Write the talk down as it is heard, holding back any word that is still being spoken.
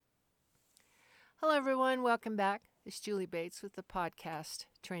Hello, everyone. Welcome back. It's Julie Bates with the podcast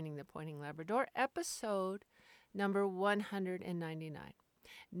Training the Pointing Labrador, episode number 199.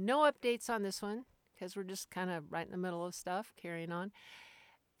 No updates on this one because we're just kind of right in the middle of stuff, carrying on.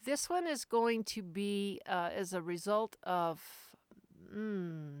 This one is going to be as a result of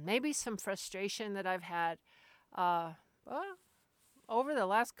maybe some frustration that I've had well, over the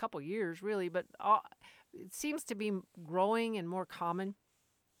last couple years, really, but it seems to be growing and more common.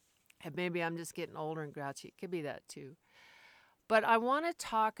 And maybe I'm just getting older and grouchy. It could be that too. But I want to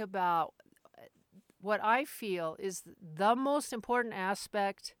talk about what I feel is the most important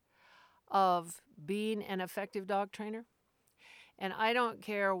aspect of being an effective dog trainer. And I don't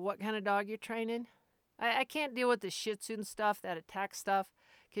care what kind of dog you're training. I can't deal with the Shih Tzu and stuff, that attack stuff,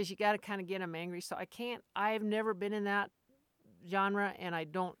 because you got to kind of get them angry. So I've never been in that genre, and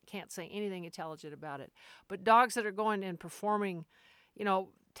can't say anything intelligent about it. But dogs that are going and performing,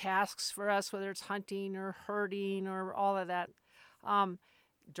 tasks for us, whether it's hunting or herding or all of that,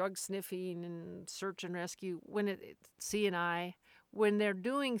 drug sniffing and search and rescue, CNI, when they're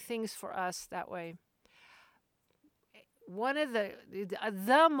doing things for us that way, one of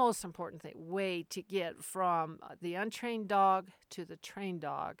the most important way to get from the untrained dog to the trained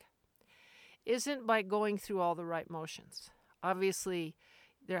dog isn't by going through all the right motions. Obviously,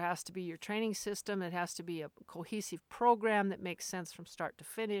 there has to be your training system. It has to be a cohesive program that makes sense from start to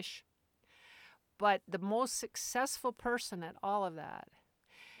finish. But the most successful person at all of that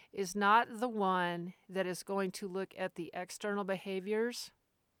is not the one that is going to look at the external behaviors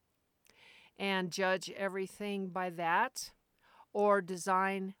and judge everything by that, or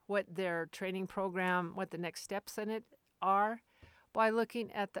design what their training program, what the next steps in it are, by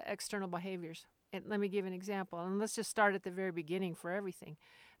looking at the external behaviors. And let me give an example. And let's just start at the very beginning for everything.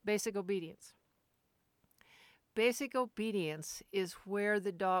 Basic obedience. Basic obedience is where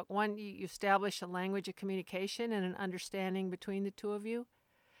the dog, you establish a language of communication and an understanding between the two of you.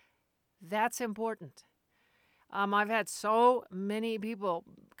 That's important. I've had so many people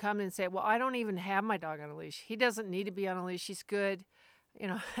come and say, well, I don't even have my dog on a leash. He doesn't need to be on a leash. He's good.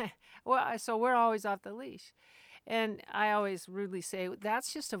 So we're always off the leash. And I always rudely say,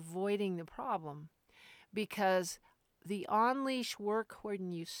 that's just avoiding the problem, because the on-leash work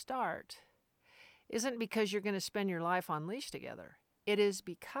when you start isn't because you're going to spend your life on leash together. It is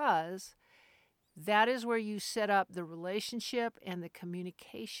because that is where you set up the relationship and the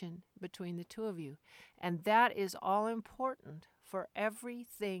communication between the two of you. And that is all important for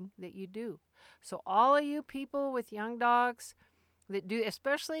everything that you do. So all of you people with young dogs that do,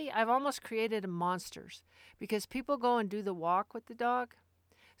 especially, I've almost created monsters, because people go and do the walk with the dog.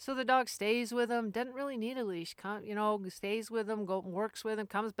 So the dog stays with them, doesn't really need a leash, stays with them, works with them,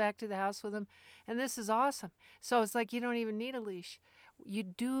 comes back to the house with them. And this is awesome. So it's like you don't even need a leash. You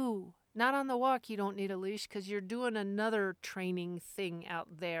do. Not on the walk, you don't need a leash because you're doing another training thing out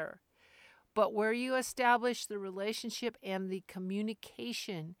there. But where you establish the relationship and the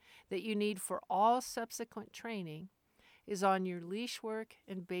communication that you need for all subsequent training is on your leash work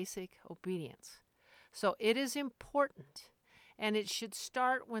and basic obedience. So it is important, and it should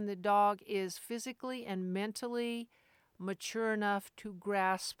start when the dog is physically and mentally mature enough to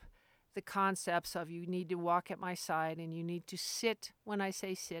grasp the concepts of, you need to walk at my side and you need to sit when I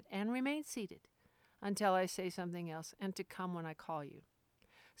say sit and remain seated until I say something else, and to come when I call you.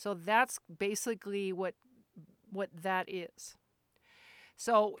 So that's basically what that is.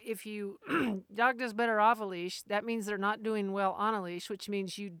 So if you dog does better off a leash, that means they're not doing well on a leash, which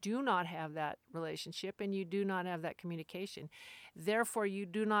means you do not have that relationship and you do not have that communication. Therefore, you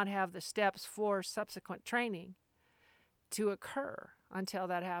do not have the steps for subsequent training to occur until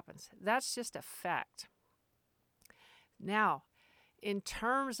that happens. That's just a fact. Now, in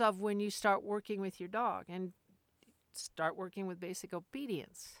terms of when you start working with your dog and start working with basic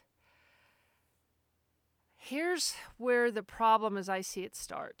obedience, here's where the problem, as I see it,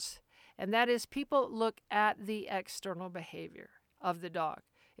 starts. And that is, people look at the external behavior of the dog.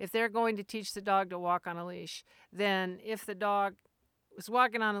 If they're going to teach the dog to walk on a leash, then if the dog is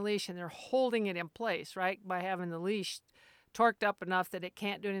walking on a leash and they're holding it in place, right, by having the leash torqued up enough that it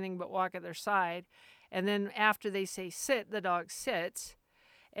can't do anything but walk at their side, and then after they say sit, the dog sits,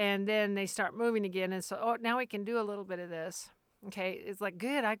 and then they start moving again, and so, now we can do a little bit of this. Okay, it's like,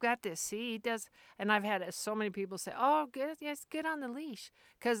 good, I've got this. See, he does. And I've had so many people say, oh, good, yes, good on the leash,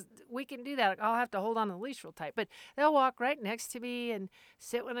 because we can do that. I'll have to hold on to the leash real tight. But they'll walk right next to me and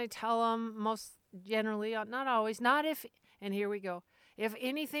sit when I tell them, most generally, not always, not if, and here we go. If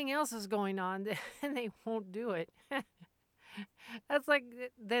anything else is going on, then they won't do it. That's like,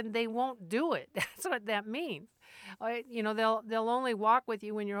 then they won't do it. That's what that means. They'll only walk with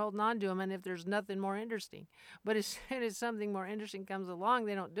you when you're holding on to them, and if there's nothing more interesting. But as soon as something more interesting comes along,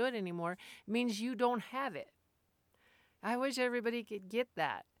 they don't do it anymore. It means you don't have it. I wish everybody could get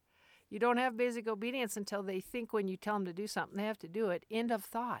that. You don't have basic obedience until they think when you tell them to do something, they have to do it. End of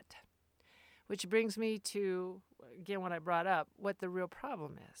thought. Which brings me to, again, what I brought up, what the real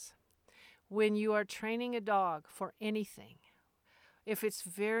problem is. When you are training a dog for anything, if it's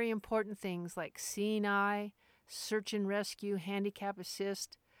very important things like seeing eye, search and rescue, handicap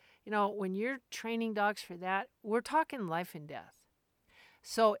assist, when you're training dogs for that, we're talking life and death.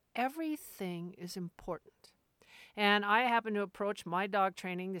 So everything is important. And I happen to approach my dog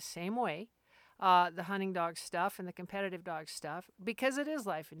training the same way, the hunting dog stuff and the competitive dog stuff, because it is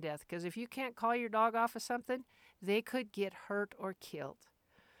life and death. Because if you can't call your dog off of something, they could get hurt or killed.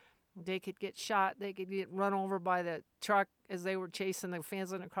 They could get shot. They could get run over by the truck as they were chasing the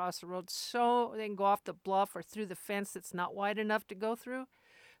pheasant across the road. So they can go off the bluff or through the fence that's not wide enough to go through.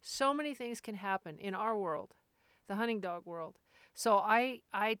 So many things can happen in our world, the hunting dog world. So I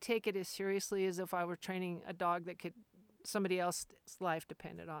take it as seriously as if I were training a dog that somebody else's life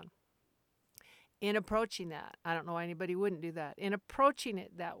depended on. In approaching that, I don't know why anybody wouldn't do that. In approaching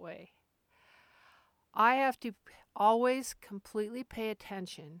it that way, I have to always completely pay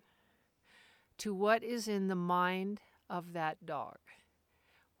attention to what is in the mind of that dog.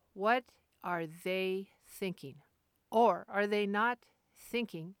 What are they thinking? Or are they not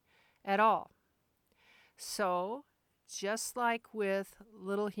thinking at all? So, just like with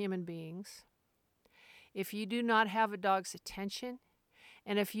little human beings, if you do not have a dog's attention,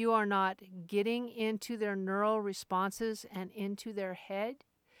 and if you are not getting into their neural responses and into their head,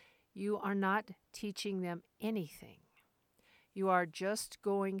 you are not teaching them anything. You are just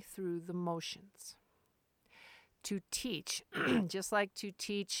going through the motions. To teach, just like to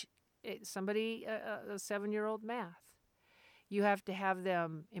teach somebody a 7-year-old math, you have to have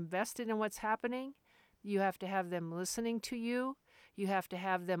them invested in what's happening. You have to have them listening to you. You have to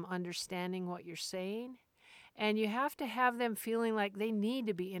have them understanding what you're saying. And you have to have them feeling like they need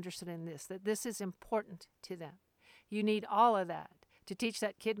to be interested in this, that this is important to them. You need all of that to teach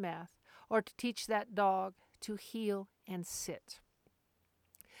that kid math or to teach that dog to heel and sit.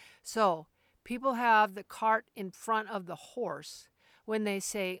 So people have the cart in front of the horse when they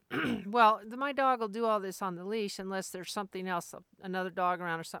say, well, my dog will do all this on the leash unless there's something else, another dog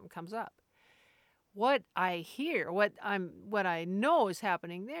around or something comes up. What I hear, what I know is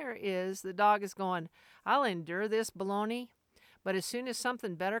happening there is the dog is going, I'll endure this baloney, but as soon as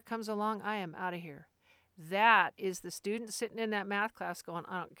something better comes along, I am out of here. That is the student sitting in that math class going,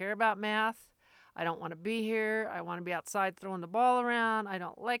 I don't care about math. I don't want to be here. I want to be outside throwing the ball around. I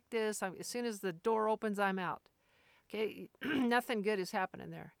don't like this. As soon as the door opens, I'm out. Okay, nothing good is happening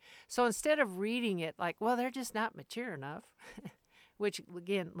there. So instead of reading it like, well, they're just not mature enough, which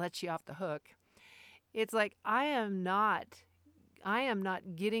again lets you off the hook. It's like, I am not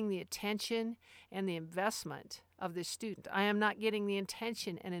getting the attention and the investment of this student. I am not getting the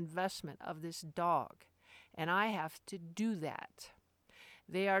attention and investment of this dog. And I have to do that.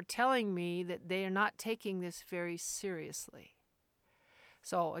 They are telling me that they are not taking this very seriously.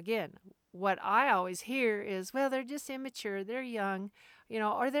 So again, what I always hear is, well, they're just immature, they're young,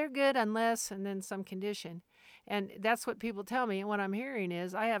 or they're good unless, and then some condition. And that's what people tell me. And what I'm hearing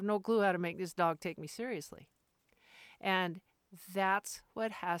is, I have no clue how to make this dog take me seriously. And that's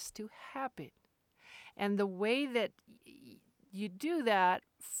what has to happen. And the way that you do that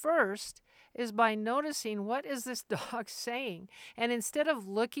first is by noticing, what is this dog saying? And instead of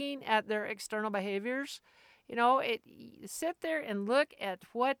looking at their external behaviors, sit there and look at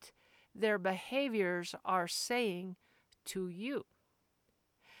what their behaviors are saying to you.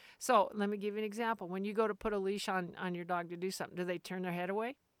 So let me give you an example. When you go to put a leash on your dog to do something, do they turn their head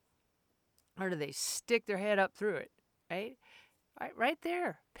away? Or do they stick their head up through it? Right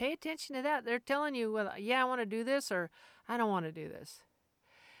there. Pay attention to that. They're telling you, well, yeah, I want to do this, or I don't want to do this.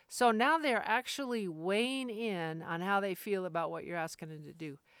 So now they're actually weighing in on how they feel about what you're asking them to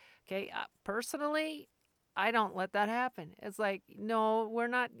do. Okay, personally, I don't let that happen. It's like, no, we're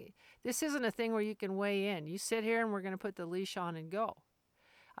not. This isn't a thing where you can weigh in. You sit here and we're going to put the leash on and go.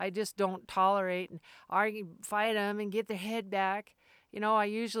 I just don't tolerate and argue, fight them and get their head back. I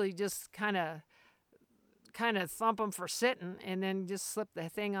usually just kind of thump them for sitting and then just slip the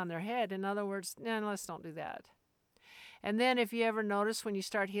thing on their head. In other words, let's don't do that. And then if you ever notice when you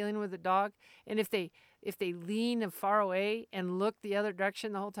start healing with a dog, and if they lean far away and look the other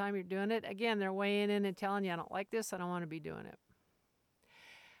direction the whole time you're doing it, again, they're weighing in and telling you, I don't like this, I don't want to be doing it.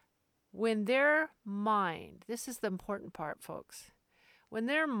 When their mind, this is the important part, folks, when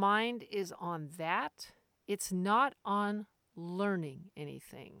their mind is on that, It's not on learning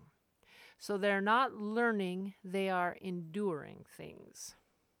anything. So they're not learning, they are enduring things.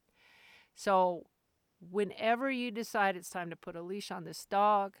 So whenever you decide it's time to put a leash on this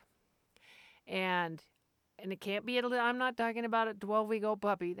dog, and it can't be, I'm not talking about a 12-week-old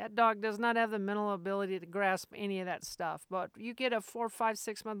puppy. That dog does not have the mental ability to grasp any of that stuff. But you get a 4, 5,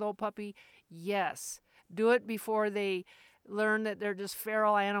 6-month-old puppy, yes. Do it before they learn that they're just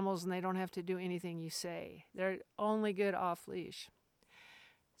feral animals and they don't have to do anything you say. They're only good off leash.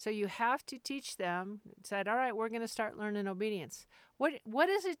 So you have to teach them, said, all right, we're going to start learning obedience. What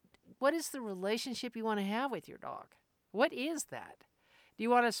is it? What is the relationship you want to have with your dog? What is that? Do you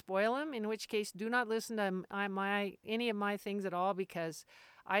want to spoil him? In which case, do not listen to any of my things at all, because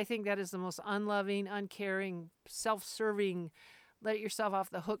I think that is the most unloving, uncaring, self-serving, let yourself off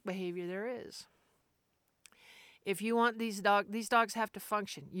the hook behavior there is. If you want these dogs have to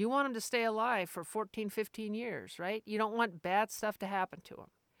function. You want them to stay alive for 14, 15 years, right? You don't want bad stuff to happen to them.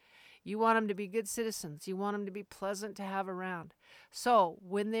 You want them to be good citizens. You want them to be pleasant to have around. So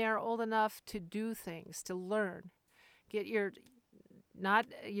when they are old enough to do things, to learn, get not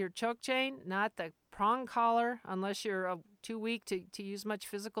your choke chain, not the prong collar, unless you're too weak to use much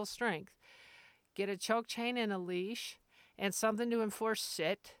physical strength. Get a choke chain and a leash and something to enforce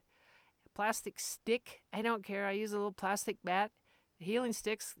sit. Plastic stick, I don't care. I use a little plastic bat. Healing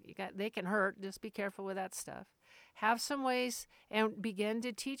sticks, they can hurt. Just be careful with that stuff. Have some ways and begin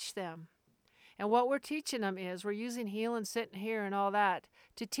to teach them. And what we're teaching them is we're using heel and sit and here and all that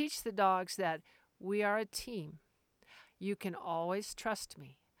to teach the dogs that we are a team. You can always trust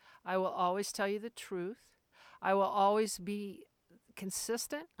me. I will always tell you the truth. I will always be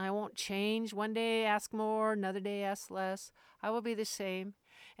consistent. I won't change. One day ask more, another day ask less. I will be the same.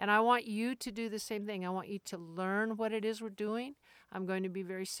 And I want you to do the same thing. I want you to learn what it is we're doing. I'm going to be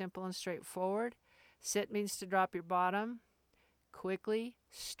very simple and straightforward. Sit means to drop your bottom quickly,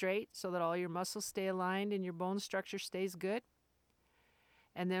 straight, so that all your muscles stay aligned and your bone structure stays good.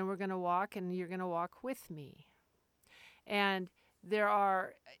 And then we're going to walk, and you're going to walk with me. And there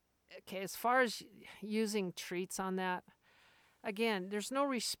are, as far as using treats on that, again, there's no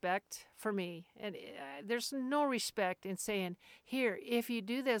respect for me. And there's no respect in saying, here, if you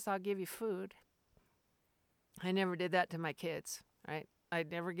do this, I'll give you food. I never did that to my kids, right? I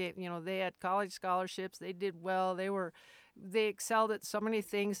never gave, they had college scholarships. They did well. They excelled at so many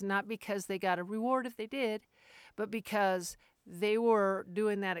things, not because they got a reward if they did, but because they were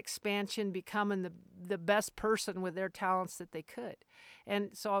doing that expansion, becoming the best person with their talents that they could. And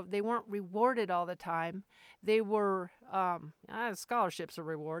so they weren't rewarded all the time. They were, scholarships a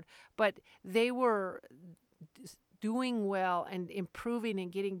reward, but they were doing well and improving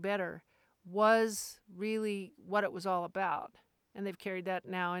and getting better was really what it was all about. And they've carried that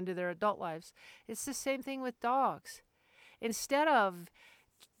now into their adult lives. It's the same thing with dogs. Instead of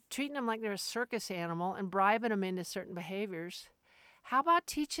treating them like they're a circus animal and bribing them into certain behaviors, how about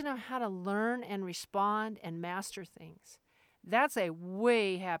teaching them how to learn and respond and master things? That's a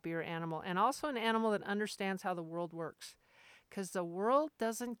way happier animal, and also an animal that understands how the world works. Because the world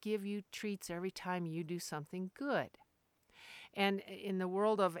doesn't give you treats every time you do something good. And in the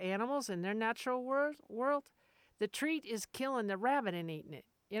world of animals, in their natural world, the treat is killing the rabbit and eating it.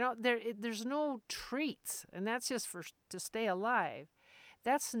 There's no treats, and that's just to stay alive.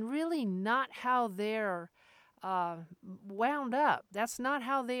 That's really not how they're wound up. That's not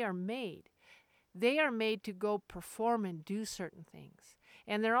how they are made. They are made to go perform and do certain things.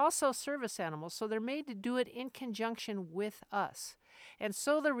 And they're also service animals, so they're made to do it in conjunction with us. And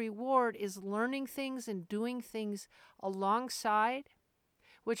so the reward is learning things and doing things alongside,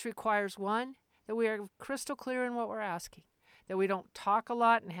 which requires, one, that we are crystal clear in what we're asking, that we don't talk a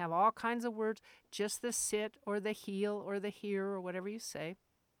lot and have all kinds of words, just the sit or the heel or the here or whatever you say,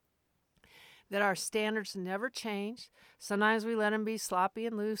 that our standards never change. Sometimes we let them be sloppy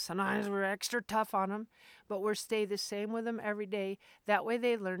and loose. Sometimes we're extra tough on them, but we'll stay the same with them every day. That way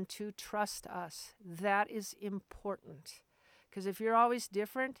they learn to trust us. That is important, because if you're always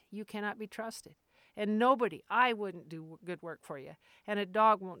different, you cannot be trusted. And I wouldn't do good work for you, and a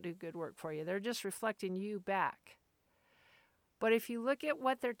dog won't do good work for you. They're just reflecting you back. But if you look at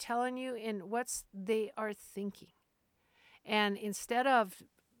what they're telling you and what they are thinking, and instead of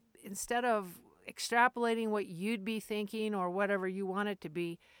extrapolating what you'd be thinking or whatever you want it to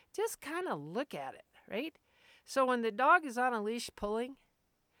be, just kind of look at it, right? So when the dog is on a leash pulling,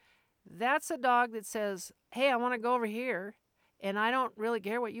 that's a dog that says, hey, I want to go over here, and I don't really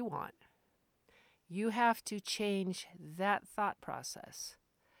care what you want. You have to change that thought process,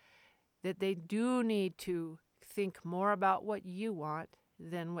 that they do need to think more about what you want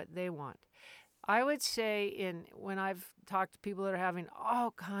than what they want. I would say when I've talked to people that are having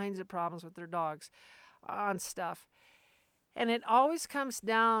all kinds of problems with their dogs on stuff, and it always comes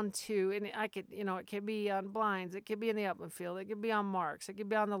down to, and I could, it could be on blinds, it could be in the upland field, it could be on marks, it could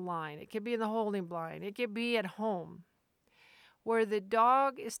be on the line, it could be in the holding blind, it could be at home, where the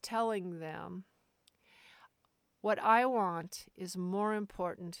dog is telling them, what I want is more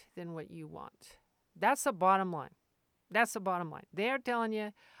important than what you want. That's the bottom line. That's the bottom line. They're telling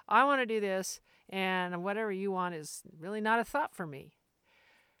you, I want to do this, and whatever you want is really not a thought for me.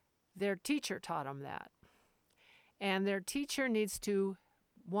 Their teacher taught them that. And their teacher needs to,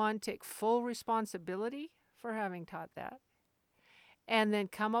 one, take full responsibility for having taught that, and then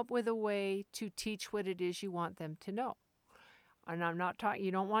come up with a way to teach what it is you want them to know. And I'm not talking,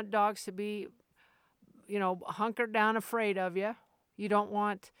 you don't want dogs to be, hunkered down afraid of you. You don't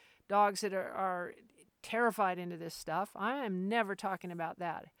want dogs that are terrified into this stuff. I am never talking about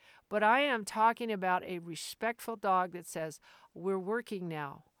that. But I am talking about a respectful dog that says, we're working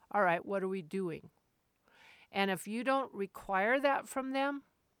now. All right, what are we doing? And if you don't require that from them,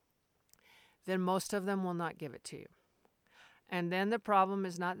 then most of them will not give it to you. And then the problem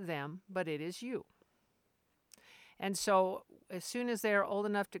is not them, but it is you. And so as soon as they are old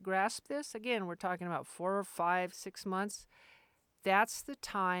enough to grasp this, again, we're talking about 4 or 5, 6 months, that's the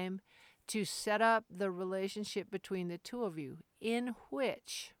time to set up the relationship between the two of you, in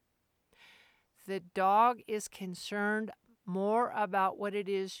which the dog is concerned more about what it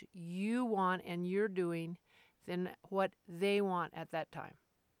is you want and you're doing than what they want at that time.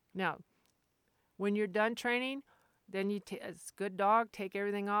 Now, when you're done training, then it's a good dog, take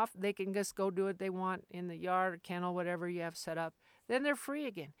everything off. They can just go do what they want in the yard or kennel, whatever you have set up. Then they're free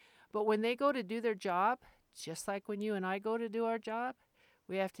again. But when they go to do their job, just like when you and I go to do our job,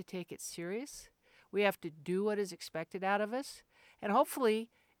 we have to take it serious. We have to do what is expected out of us, and hopefully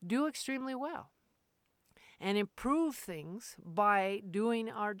do extremely well and improve things by doing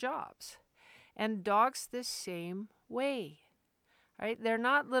our jobs. And dogs the same way, right? They're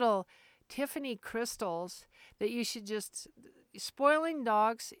not little Tiffany crystals that you should just... Spoiling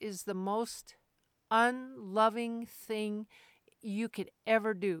dogs is the most unloving thing you could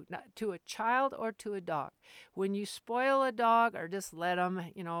ever do, not to a child or to a dog. When you spoil a dog or just let them,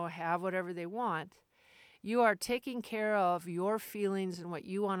 have whatever they want, you are taking care of your feelings and what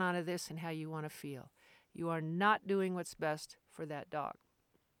you want out of this and how you want to feel. You are not doing what's best for that dog.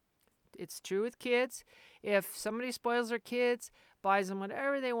 It's true with kids. If somebody spoils their kids, buys them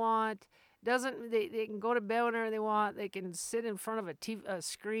whatever they want, they can go to bed whenever they want, they can sit in front of a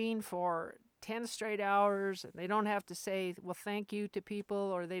screen for 10 straight hours, and they don't have to say, well, thank you to people,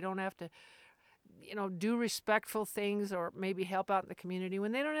 or they don't have to, do respectful things or maybe help out in the community.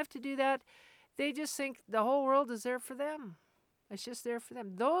 When they don't have to do that, they just think the whole world is there for them. It's just there for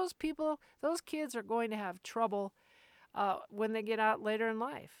them. Those kids are going to have trouble when they get out later in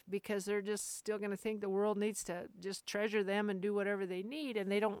life, because they're just still going to think the world needs to just treasure them and do whatever they need, and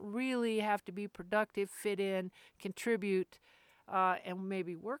they don't really have to be productive, fit in, contribute, and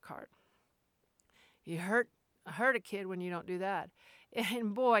maybe work hard. You hurt a kid when you don't do that.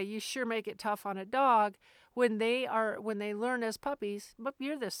 And boy, you sure make it tough on a dog when they learn as puppies, but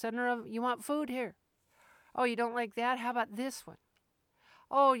you're the center of, you want food here. Oh, you don't like that? How about this one?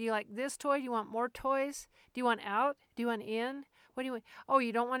 Oh, you like this toy? You want more toys? Do you want out? Do you want in? What do you want? Oh,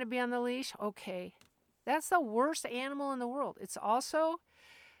 you don't want to be on the leash? Okay. That's the worst animal in the world. It's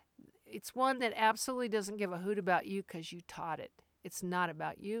one that absolutely doesn't give a hoot about you because you taught it. It's not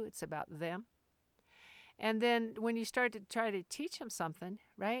about you. It's about them. And then when you start to try to teach them something,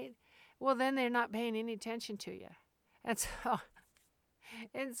 right? Well, then they're not paying any attention to you. And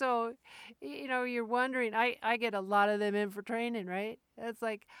so, you're wondering, I get a lot of them in for training, right? It's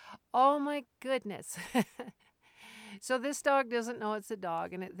like, oh my goodness. So this dog doesn't know it's a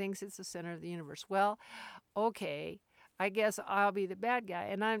dog and it thinks it's the center of the universe. Well, okay, I guess I'll be the bad guy.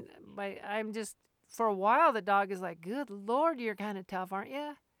 And I'm just, for a while, the dog is like, good Lord, you're kind of tough, aren't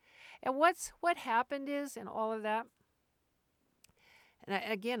you? And what happened is, in all of that, and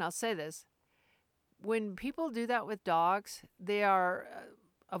again, I'll say this, when people do that with dogs, they are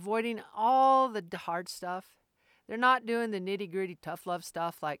avoiding all the hard stuff. They're not doing the nitty-gritty tough love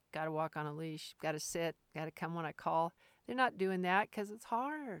stuff like got to walk on a leash, got to sit, got to come when I call. They're not doing that because it's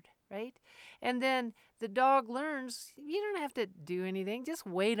hard, right? And then the dog learns you don't have to do anything. Just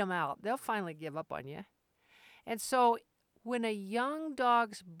wait them out. They'll finally give up on you. And so when a young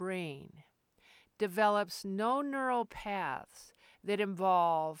dog's brain develops no neural paths that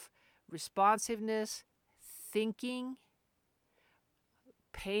involve responsiveness, thinking,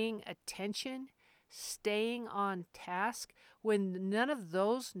 paying attention, staying on task, when none of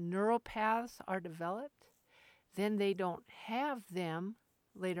those neural paths are developed, then they don't have them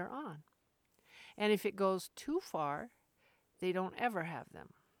later on. And if it goes too far, they don't ever have them.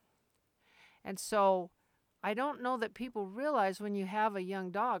 And so I don't know that people realize when you have a young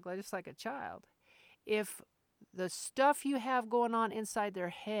dog, just like a child, if the stuff you have going on inside their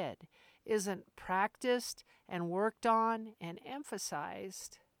head isn't practiced and worked on and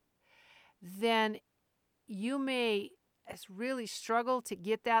emphasized, then you may really struggle to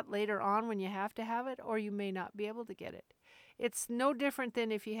get that later on when you have to have it, or you may not be able to get it. It's no different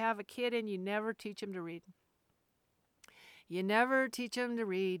than if you have a kid and you never teach them to read. You never teach them to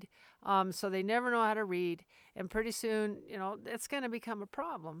read, so they never know how to read, and pretty soon, it's going to become a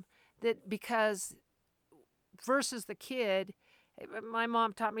problem. Because versus the kid, my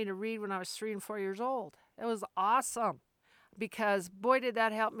mom taught me to read when I was 3 and 4 years old. It was awesome, because boy, did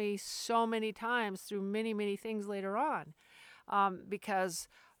that help me so many times through many, many things later on. Because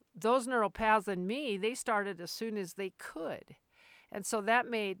those neural paths in me, they started as soon as they could. And so that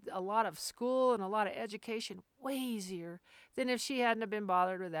made a lot of school and a lot of education way easier than if she hadn't have been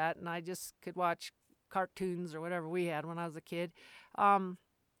bothered with that and I just could watch cartoons or whatever we had when I was a kid.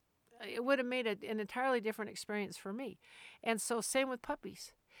 It would have made an entirely different experience for me. And so same with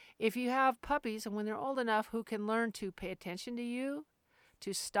puppies. If you have puppies, and when they're old enough, who can learn to pay attention to you,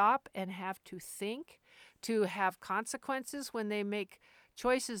 to stop and have to think, to have consequences when they make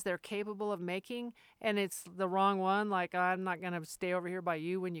choices they're capable of making, and it's the wrong one, like I'm not going to stay over here by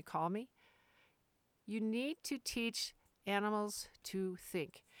you when you call me. You need to teach animals to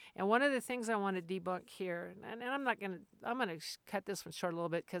think. And one of the things I want to debunk here, and I'm going to cut this one short a little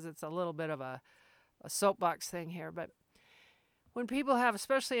bit because it's a little bit of a soapbox thing here, but when people have,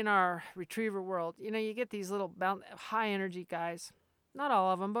 especially in our retriever world, you get these little high energy guys. Not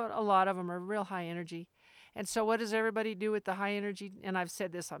all of them, but a lot of them are real high energy. And so what does everybody do with the high energy? And I've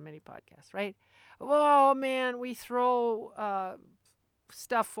said this on many podcasts, right? Oh, man, we throw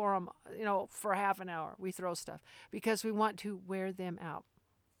stuff for them, for half an hour. We throw stuff because we want to wear them out.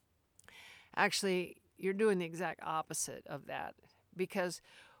 Actually, you're doing the exact opposite of that, because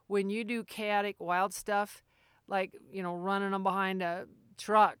when you do chaotic, wild stuff, like, running them behind a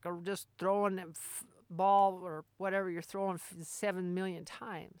truck or just throwing a ball or whatever you're throwing 7 million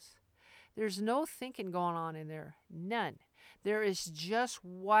times, there's no thinking going on in there. None. There is just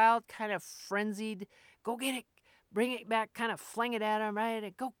wild, kind of frenzied, go get it, bring it back, kind of fling it at them, right?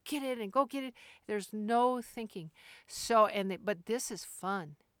 And go get it and go get it. There's no thinking. So, but this is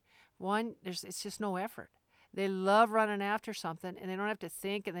fun. It's just no effort. They love running after something, and they don't have to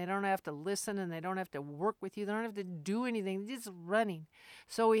think, and they don't have to listen, and they don't have to work with you. They don't have to do anything. They're just running.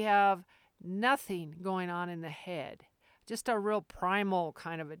 So we have nothing going on in the head, just a real primal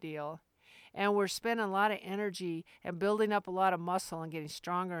kind of a deal. And we're spending a lot of energy and building up a lot of muscle and getting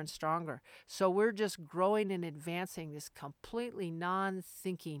stronger and stronger. So we're just growing and advancing this completely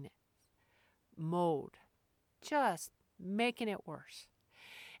non-thinking mode, just making it worse.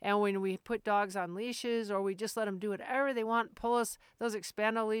 And when we put dogs on leashes, or we just let them do whatever they want, pull us those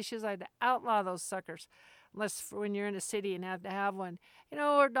Expando leashes, I'd outlaw those suckers. Unless when you're in a city and have to have one.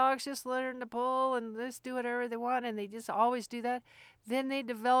 Or dogs just learn to pull and just do whatever they want, and they just always do that. Then they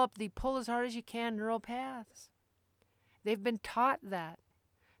develop the pull as hard as you can neural paths. They've been taught that.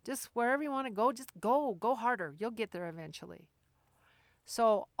 Just wherever you want to go, just go harder. You'll get there eventually.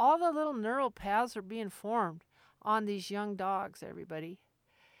 So all the little neural paths are being formed on these young dogs, everybody.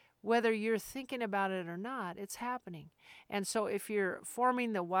 Whether you're thinking about it or not, it's happening. And so if you're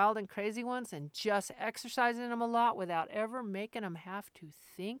forming the wild and crazy ones and just exercising them a lot without ever making them have to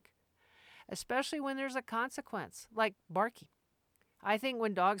think, especially when there's a consequence, like barking. I think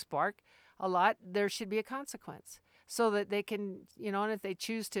when dogs bark a lot, there should be a consequence so that they can, and if they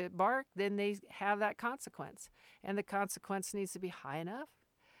choose to bark, then they have that consequence. And the consequence needs to be high enough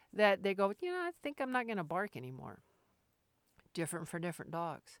that they go, I think I'm not going to bark anymore. Different for different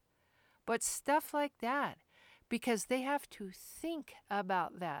dogs. But stuff like that, because they have to think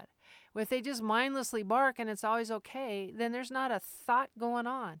about that. If they just mindlessly bark and it's always okay, then there's not a thought going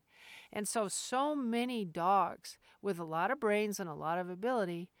on. And so many dogs with a lot of brains and a lot of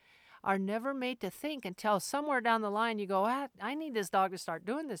ability are never made to think until somewhere down the line you go, I need this dog to start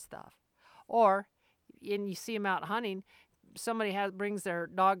doing this stuff. Or, and you see them out hunting, somebody brings their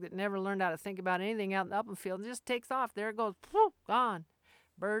dog that never learned how to think about anything out in the open field and just takes off. There it goes, poof, gone.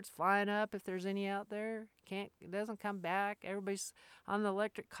 Birds flying up if there's any out there. It doesn't come back. Everybody's on the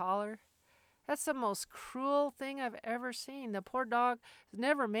electric collar. That's the most cruel thing I've ever seen. The poor dog is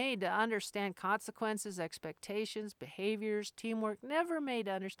never made to understand consequences, expectations, behaviors, teamwork, never made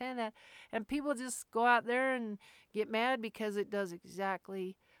to understand that. And people just go out there and get mad because it does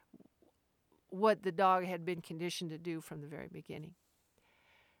exactly what the dog had been conditioned to do from the very beginning.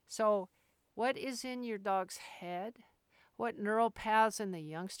 So, what is in your dog's head? What neural paths in the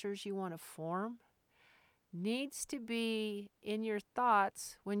youngsters you want to form needs to be in your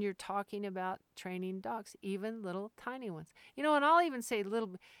thoughts when you're talking about training dogs, even little tiny ones. And I'll even say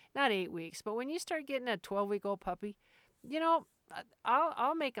little, not 8 weeks, but when you start getting a 12-week-old puppy,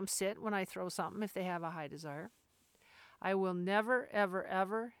 I'll make them sit when I throw something if they have a high desire. I will never, ever,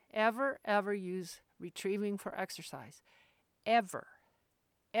 ever, ever, ever use retrieving for exercise. Ever.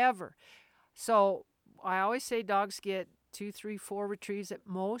 Ever. So I always say dogs get 2, 3, 4 retrieves at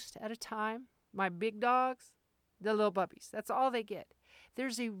most at a time. My big dogs, the little puppies, that's all they get.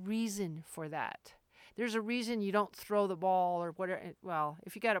 There's a reason for that. There's a reason you don't throw the ball or whatever. Well,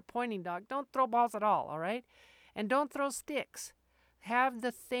 if you got a pointing dog, don't throw balls at all right? And don't throw sticks. Have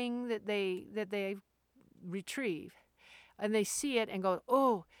the thing that they retrieve, and they see it and go,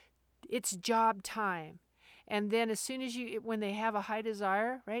 oh, it's job time. And then as soon as when they have a high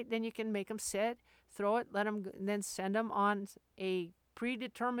desire, right, then you can make them sit, throw it, let them, and then send them on a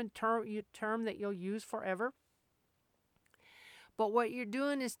predetermined term that you'll use forever. But what you're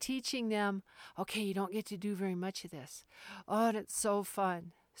doing is teaching them, okay, you don't get to do very much of this. Oh, and it's so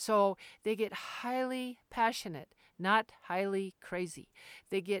fun. So they get highly passionate, not highly crazy.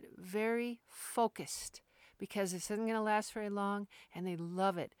 They get very focused because this isn't going to last very long, and they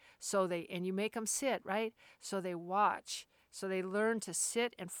love it. And you make them sit, right? So they watch. So they learn to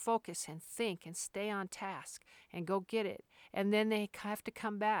sit and focus and think and stay on task and go get it. And then they have to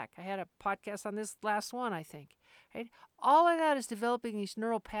come back. I had a podcast on this last one, I think. Right? All of that is developing these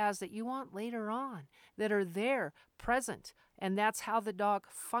neural paths that you want later on, that are there, present, and that's how the dog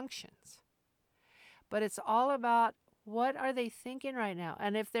functions. But it's all about what are they thinking right now.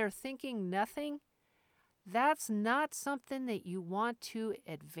 And if they're thinking nothing, that's not something that you want to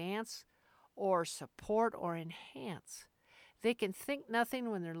advance or support or enhance. They can think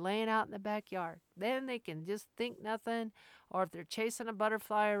nothing when they're laying out in the backyard. Then they can just think nothing, or if they're chasing a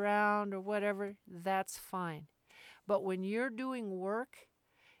butterfly around or whatever, that's fine. But when you're doing work,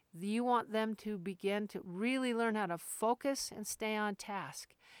 you want them to begin to really learn how to focus and stay on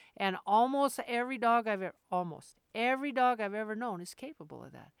task. And almost every dog I've ever known is capable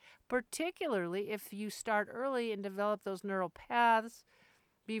of that. Particularly if you start early and develop those neural paths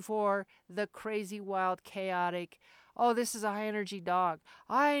before the crazy, wild, chaotic, oh, this is a high energy dog,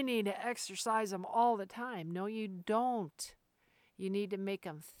 I need to exercise them all the time. No, you don't. You need to make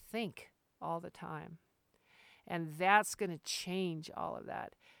them think all the time. And that's going to change all of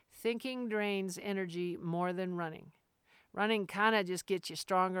that. Thinking drains energy more than running. Running kind of just gets you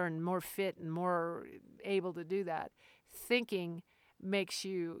stronger and more fit and more able to do that. Thinking makes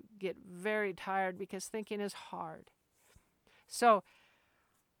you get very tired because thinking is hard. So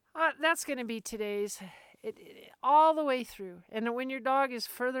that's going to be today's all the way through. And when your dog is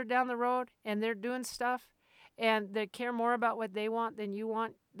further down the road and they're doing stuff and they care more about what they want than you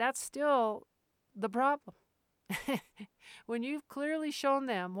want, that's still the problem. When you've clearly shown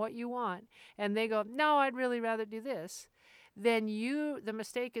them what you want and they go, no, I'd really rather do this, then the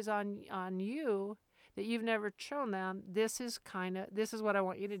mistake is on you that you've never shown them, this is what I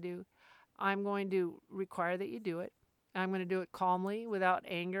want you to do. I'm going to require that you do it. I'm going to do it calmly, without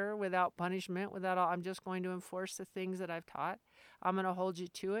anger, without punishment, I'm just going to enforce the things that I've taught. I'm going to hold you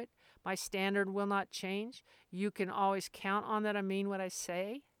to it. My standard will not change. You can always count on that I mean what I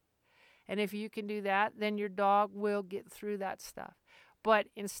say. And if you can do that, then your dog will get through that stuff. But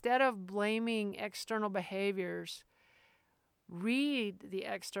instead of blaming external behaviors, read the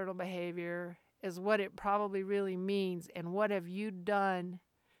external behavior as what it probably really means and what have you done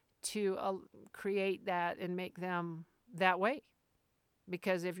to create that and make them that way.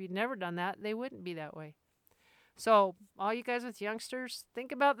 Because if you'd never done that, they wouldn't be that way. So all you guys with youngsters,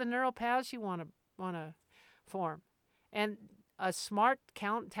 think about the neural paths you want to form. And a smart,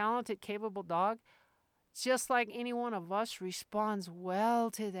 talented, capable dog, just like any one of us, responds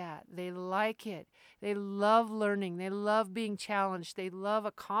well to that. They like it. They love learning. They love being challenged. They love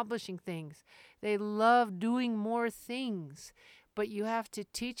accomplishing things. They love doing more things. But you have to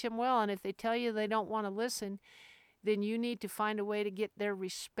teach them well. And if they tell you they don't want to listen, then you need to find a way to get their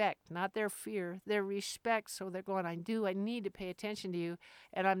respect, not their fear, their respect. So they're going, I need to pay attention to you.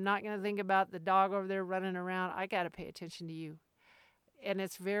 And I'm not going to think about the dog over there running around. I got to pay attention to you. And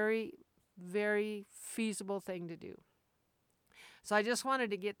it's very, very feasible thing to do. So I just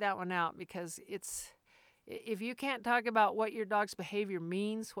wanted to get that one out because if you can't talk about what your dog's behavior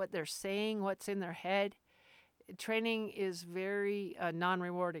means, what they're saying, what's in their head, training is very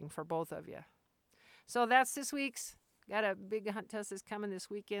non-rewarding for both of you. So that's this week's. Got a big hunt test that's coming this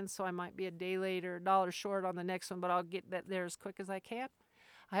weekend, so I might be a day late or $1 short on the next one, but I'll get that there as quick as I can.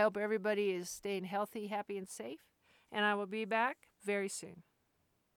 I hope everybody is staying healthy, happy, and safe, and I will be back very soon.